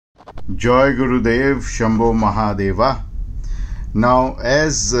Joy Gurudev, Shambho Mahadeva. Now,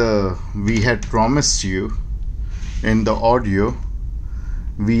 as we had promised you in the audio,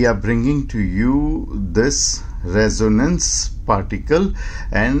 we are bringing to you this resonance particle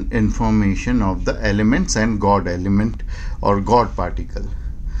and information of the elements and God element or God particle.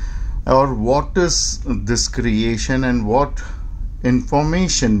 Or what is this creation and what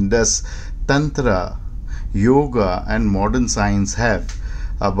information does Tantra, Yoga and modern science have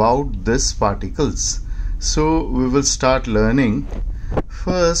about these particles? So we will start learning.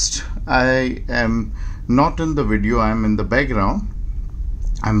 First, I am not in the video, I am in the background.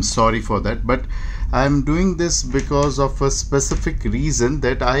 I'm sorry for that, but I am doing this because of a specific reason,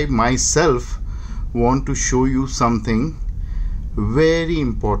 that I myself want to show you something very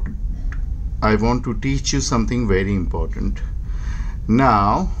important. I want to teach you something very important.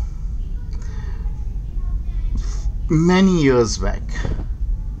 Now, many years back,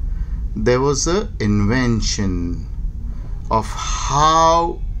 there was an invention of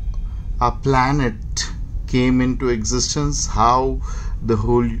how a planet came into existence, how the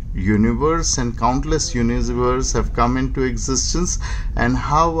whole universe and countless universes have come into existence, and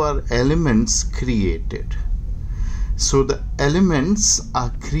how are elements created. So the elements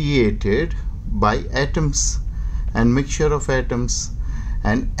are created by atoms and mixture of atoms,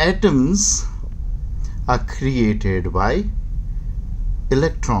 and atoms are created by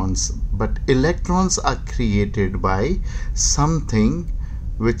electrons, but electrons are created by something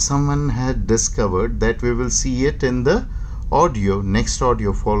which someone had discovered, that we will see it in the audio, next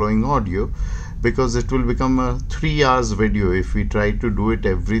audio, following audio, because it will become a 3 hours video if we try to do it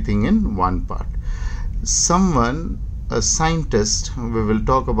everything in one part. Someone, a scientist, we will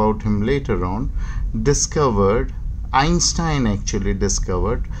talk about him later on, discovered, Einstein actually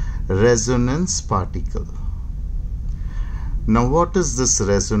discovered resonance particle. Now what is this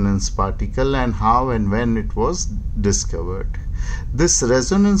resonance particle and how and when it was discovered? This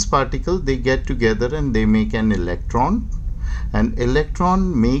resonance particle, they get together and they make an electron, and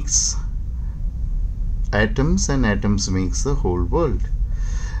electron makes atoms and atoms makes the whole world.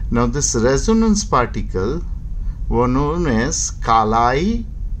 Now this resonance particle were known as Kalai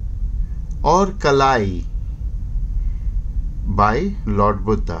or Kalai by Lord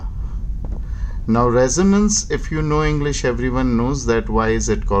Buddha. Now resonance, if you know English, everyone knows that why is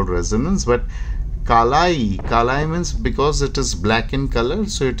it called resonance, but Kalai means because it is black in color,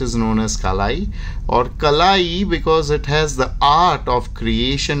 so it is known as Kalai, or Kalai because it has the art of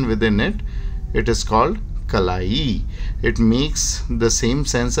creation within it, it is called Kalai. It makes the same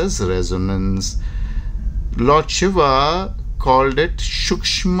sense as resonance. Lord Shiva called it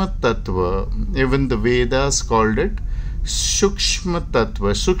Shukshma Tattva. Even the Vedas called it Shukshma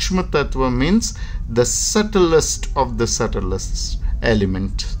Tattva. Shukshma Tattva means the subtlest of the subtlest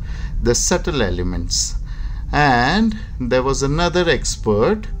element, the subtle elements. And there was another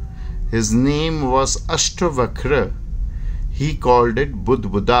expert, his name was Ashtavakra. He called it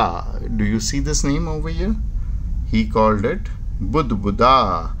Budbuddha. Do you see this name over here? He called it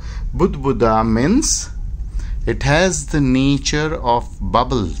Budbuddha. Budbuddha means it has the nature of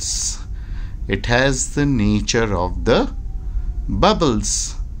bubbles. It has the nature of the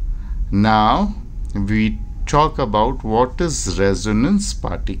bubbles. Now we talk about what is resonance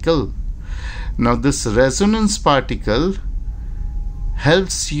particle. Now this resonance particle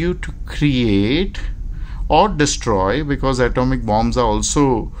helps you to create or destroy, because atomic bombs are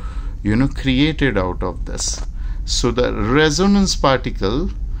also created out of this. So the resonance particle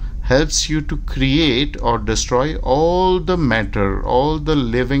helps you to create or destroy all the matter, all the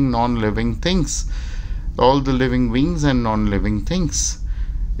living, non-living things, all the living beings and non-living things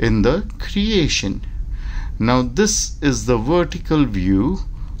in the creation. Now this is the vertical view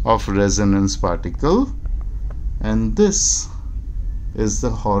of resonance particle, and this is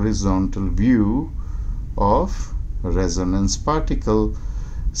the horizontal view of resonance particle.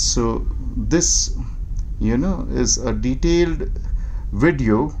 So this is a detailed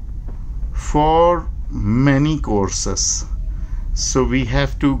video for many courses, so we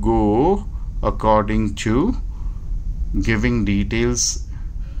have to go according to giving details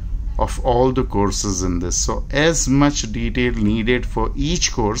of all the courses in this. So as much detail needed for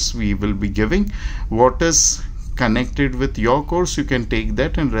each course we will be giving. What is connected with your course, you can take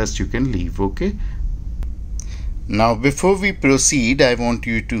that, and rest you can leave. Okay, now before we proceed, I want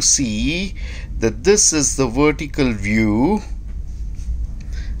you to see that this is the vertical view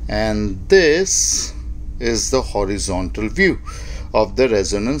and this is the horizontal view of the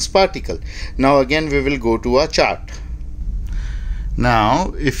resonance particle. Now again we will go to our chart.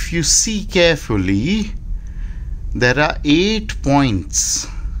 Now if you see carefully, there are 8 points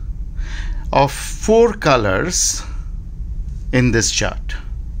of 4 colors in this chart.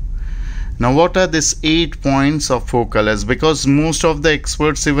 Now what are these 8 points of 4 colors? Because most of the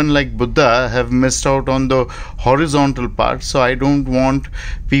experts, even like Buddha, have missed out on the horizontal part. So I don't want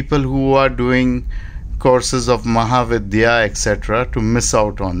people who are doing courses of Mahavidya etc. to miss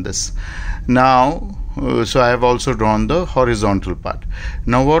out on this. Now so I have also drawn the horizontal part.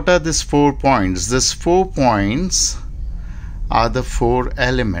 Now what are these 4 points? These 4 points are the 4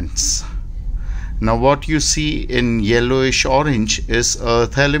 elements. Now what you see in yellowish orange is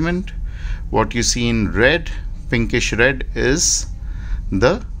earth element. What you see in red, pinkish red, is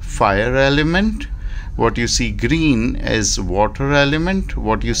the fire element. What you see green is water element.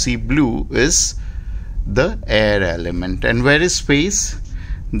 What you see blue is the air element. And where is space?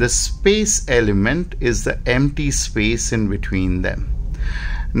 The space element is the empty space in between them.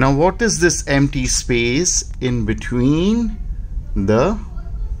 Now what is this empty space in between the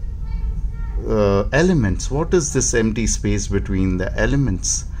elements? What is this empty space between the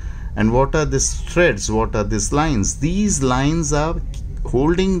elements? And what are these threads? What are these lines? These lines are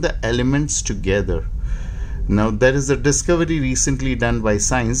holding the elements together. Now there is a discovery recently done by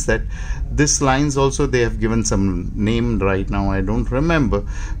science that these lines also, they have given some name right now, I don't remember,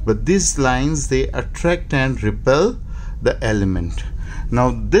 but these lines, they attract and repel the element.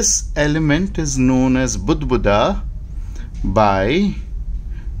 Now this element is known as Budbuddha by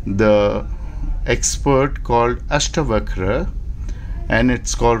the expert called Ashtavakra, and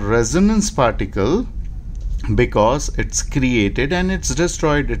it's called resonance particle because it's created and it's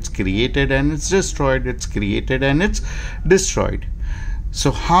destroyed, it's created and it's destroyed, it's created and it's destroyed.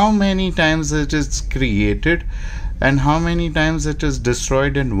 So how many times it is created and how many times it is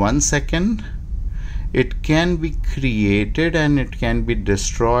destroyed in 1 second? It can be created and it can be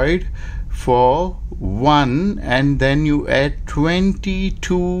destroyed for 1, and then you add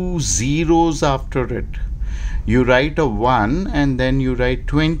 22 zeros after it. You write a 1 and then you write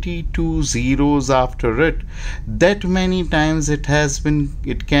 22 zeros after it. That many times it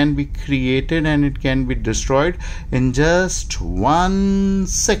can be created and it can be destroyed in just 1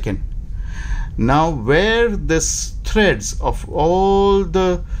 second. Now where this threads of all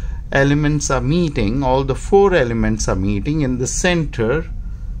the elements are meeting, all the 4 elements are meeting, in the center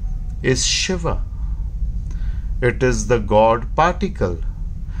is Shiva. It is the God particle.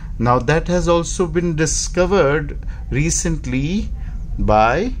 Now that has also been discovered recently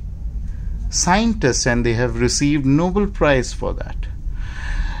by scientists and they have received Nobel Prize for that.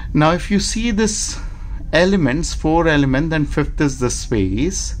 Now if you see this elements, 4 elements, and 5th is the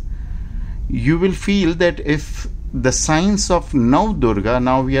space, you will feel that if the science of Navdurga,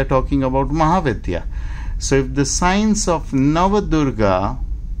 now we are talking about Mahavidya, so if the science of Navdurga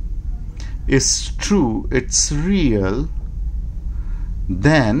is true, it's real,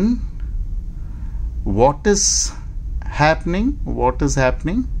 then what is happening? What is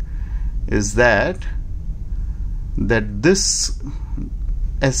happening is that this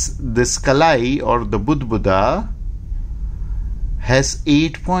Kalai or the Budbuddha has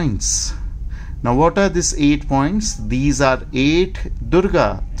 8 points. Now what are these 8 points? These are 8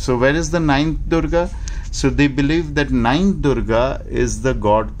 Durga. So where is the 9th Durga? So they believe that 9th Durga is the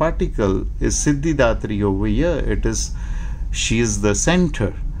God particle, is Siddhidatri over here. She is the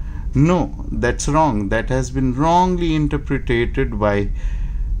center. No, that's wrong. That has been wrongly interpreted by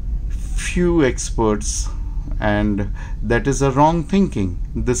few experts, and that is a wrong thinking.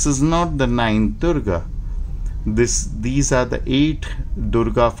 This is not the 9th Durga. These are the 8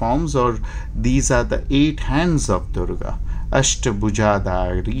 Durga forms, or these are the 8 hands of Durga.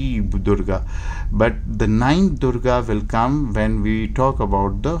 Ashtabhujadari Durga. But the 9th Durga will come when we talk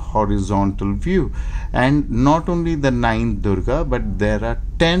about the horizontal view. And not only the 9th Durga, but there are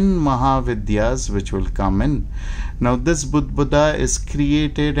 10 Mahavidyas which will come in. Now this Budbuddha is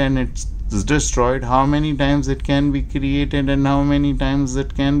created and it's destroyed. How many times it can be created and how many times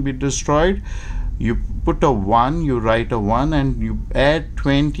it can be destroyed? You put a 1, you write a 1 and you add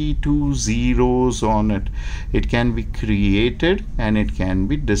 22 zeros on it. It can be created and it can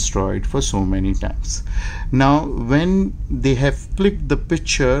be destroyed for so many times. Now when they have clicked the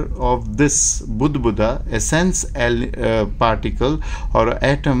picture of this Budbuddha, essence particle or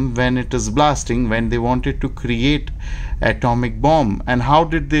atom, when it is blasting, when they wanted to create atomic bomb, and how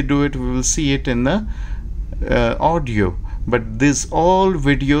did they do it? We will see it in the audio. But these all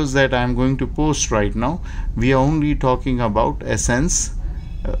videos that I am going to post right now, we are only talking about essence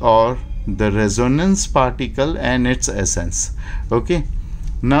or the resonance particle and its essence. Okay.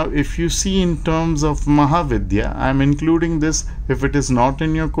 Now if you see in terms of Mahavidya, I am including this. If it is not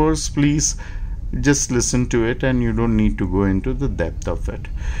in your course, please just listen to it and you don't need to go into the depth of it.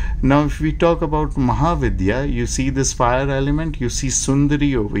 Now if we talk about Mahavidya, you see this fire element, you see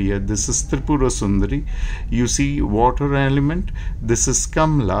Sundari over here, this is Tripura Sundari. You see water element, this is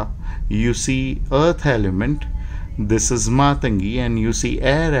Kamla. You see earth element, this is Matangi, and you see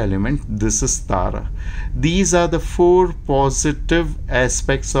air element, this is Tara. These are the 4 positive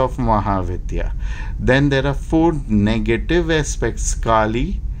aspects of Mahavidya. Then there are 4 negative aspects.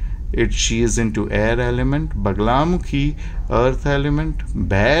 Kali, she is into air element, Baglamukhi earth element,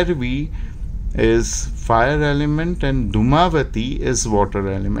 Bhairavi is fire element, and Dhumavati is water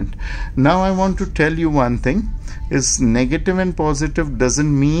element. Now I want to tell you one thing, is negative and positive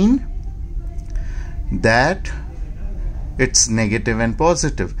doesn't mean that it's negative and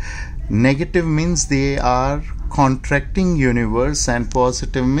positive. Negative means they are contracting universe, and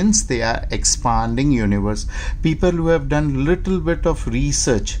positive means they are expanding universe. People who have done little bit of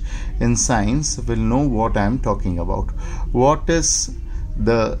research in science will know what I am talking about. What is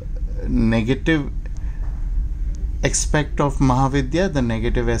the negative aspect of Mahavidya? The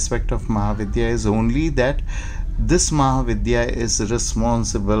negative aspect of Mahavidya is only that this Mahavidya is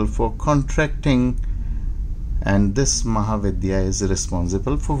responsible for contracting, and this Mahavidya is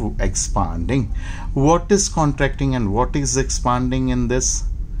responsible for expanding. What is contracting and what is expanding in this?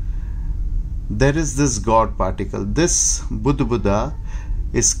 There is this God particle. This Buddha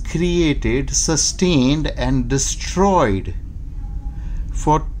is created, sustained and destroyed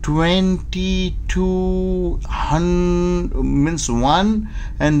for 2200, means 1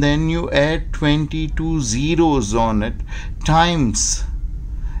 and then you add 22 zeros on it, times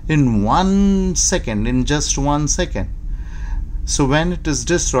in 1 second, in just 1 second. So when it is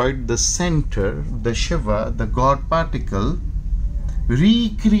destroyed, the center, the Shiva, the God particle,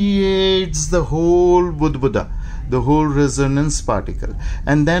 recreates the whole Buddha, the whole resonance particle,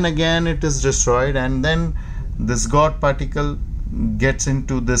 and then again it is destroyed, and then this God particle gets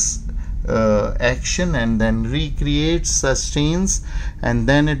into this action and then recreates, sustains, and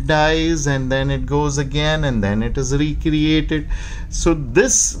then it dies, and then it goes again, and then it is recreated. So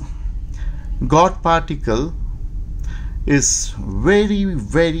this God particle is very,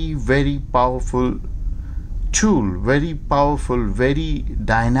 very, very powerful tool, very powerful, very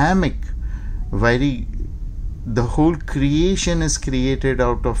dynamic, the whole creation is created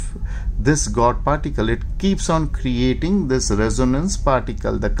out of this God particle. It keeps on creating this resonance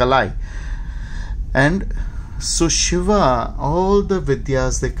particle, the Kalai. And so Shiva, all the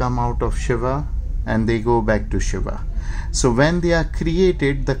Vidyas, they come out of Shiva and they go back to Shiva. So when they are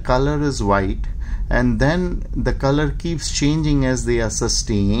created, the color is white, and then the color keeps changing as they are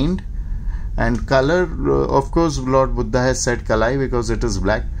sustained. And color, of course, Lord Buddha has said Kalai because it is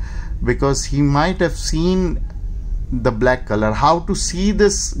black, because he might have seen the black color. How to see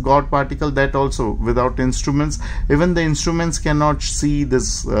this God particle, that also without instruments, even the instruments cannot see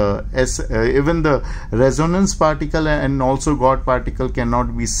this, even the resonance particle and also God particle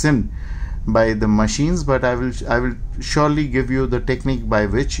cannot be seen by the machines, but I will surely give you the technique by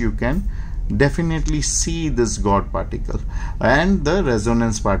which you can definitely see this God particle and the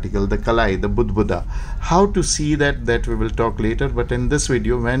resonance particle, the Kalai, the Buddha. How to see that we will talk later, but in this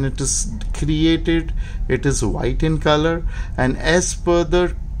video, when it is created, it is white in color, and as per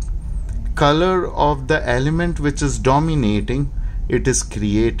the color of the element which is dominating, it is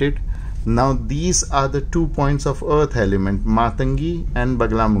created. Now these are the 2 points of earth element, Matangi and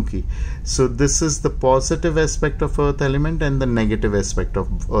Baglamukhi. So this is the positive aspect of earth element and the negative aspect of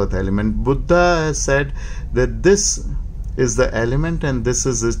earth element. Buddha has said that this is the element and this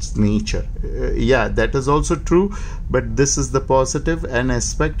is its nature. Yeah, that is also true, but this is the positive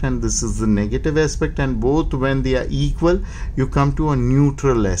aspect and this is the negative aspect, and both, when they are equal, you come to a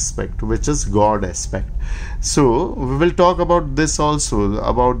neutral aspect, which is God aspect. So we will talk about this also,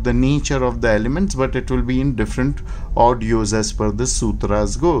 about the nature of the elements, but it will be in different audios as per the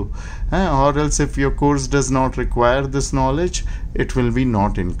sutras go, or else if your course does not require this knowledge, it will be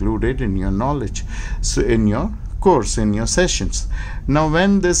not included in your knowledge, so in your course, in your sessions. Now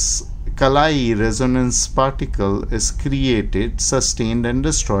when this Kalai resonance particle is created, sustained and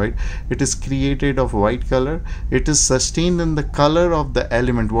destroyed, it is created of white color. It is sustained in the color of the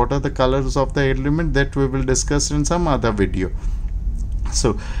element. What are the colors of the element? That we will discuss in some other video.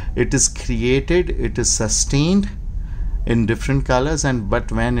 So it is created, it is sustained in different colors, and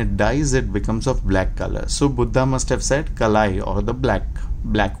but when it dies, it becomes of black color. So Buddha must have said Kalai, or the black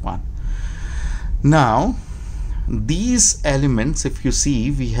one. Now these elements, if you see,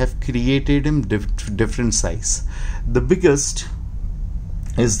 we have created in different size. The biggest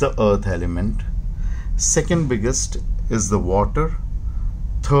is the earth element, second biggest is the water,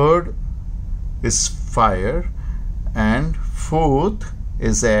 third is fire, and fourth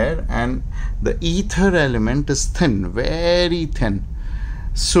is air, and the ether element is thin, very thin.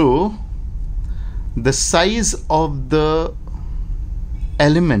 So the size of the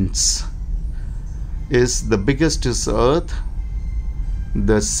elements is, the biggest is earth,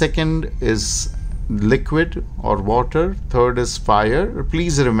 the second is liquid or water, third is fire,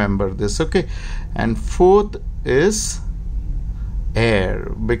 please remember this, okay, and fourth is air,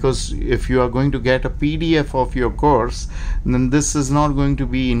 because if you are going to get a PDF of your course, then this is not going to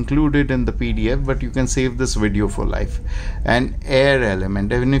be included in the PDF, but you can save this video for life. And air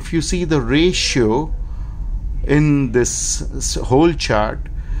element, and if you see the ratio in this whole chart,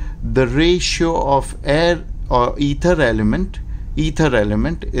 the ratio of air or ether element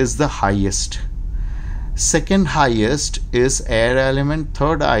is the highest, second highest is air element,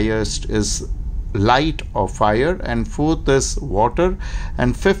 third highest is light or fire, and fourth is water,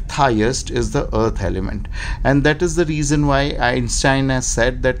 and fifth highest is the earth element. And that is the reason why Einstein has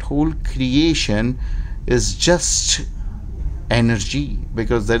said that whole creation is just energy,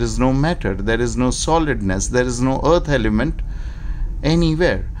 because there is no matter, there is no solidness, there is no earth element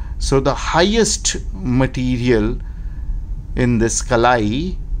anywhere. So the highest material in this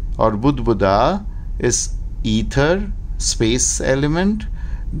Kalai or Budbuda is ether, space element,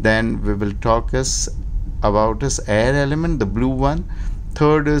 then we will talk about his air element, the blue one,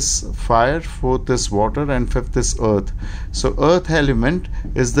 third is fire, fourth is water, and fifth is earth. So earth element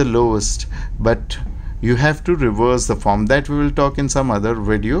is the lowest, but you have to reverse the form. That we will talk in some other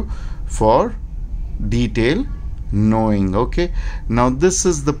video for detail knowing. Okay, now this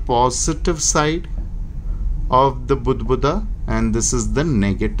is the positive side of the Budbuda, and this is the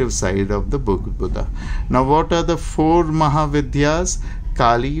negative side of the Budbuda. Now what are the four Mahavidyas?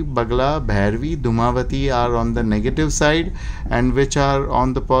 Kali, Bagla, Bhairavi, Dhumavati are on the negative side, and which are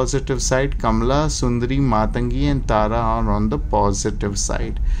on the positive side? Kamla, Sundari, Matangi and Tara are on the positive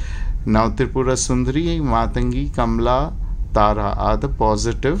side. Now Tripura Sundari, Matangi, Kamla, Tara are the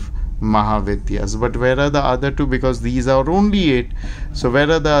positive Mahavidyas. But where are the other two? Because these are only 8. So where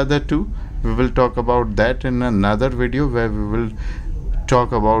are the other two? We will talk about that in another video, where we will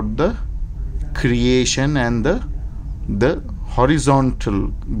talk about the creation and the horizontal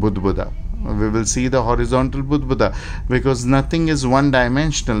Budbuda. We will see the horizontal Budbuda, because nothing is one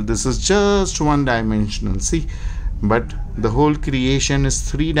dimensional. This is just one dimensional, see, but the whole creation is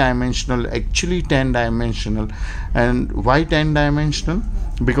 3 dimensional, actually 10 dimensional. And why 10 dimensional?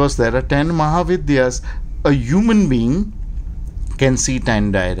 Because there are 10 Mahavidyas. A human being can see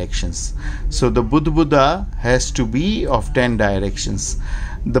 10 directions. So the Budbuda has to be of 10 directions.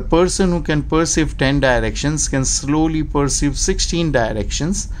 The person who can perceive 10 directions can slowly perceive 16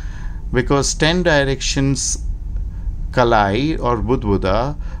 directions, because 10 directions Kalai or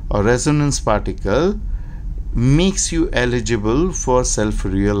Budbuda or resonance particle makes you eligible for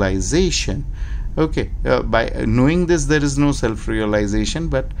self-realization. Okay, by knowing this, there is no self-realization,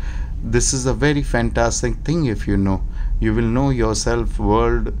 but this is a very fantastic thing. If you know, you will know yourself,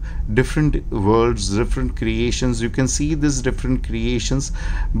 world, different worlds, different creations. You can see these different creations,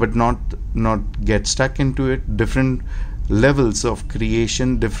 but not get stuck into it. Different levels of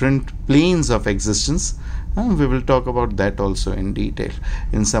creation, different planes of existence. We will talk about that also in detail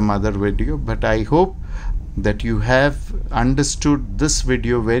in some other video. But I hope that you have understood this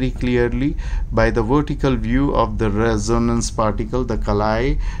video very clearly by the vertical view of the resonance particle, the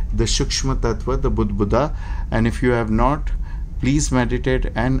Kalai, the Shukshma Tattva, the Budbuda. And if you have not, please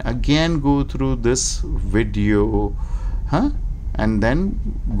meditate and again go through this video, and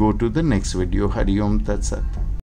then go to the next video. Hari Om Tat Sat.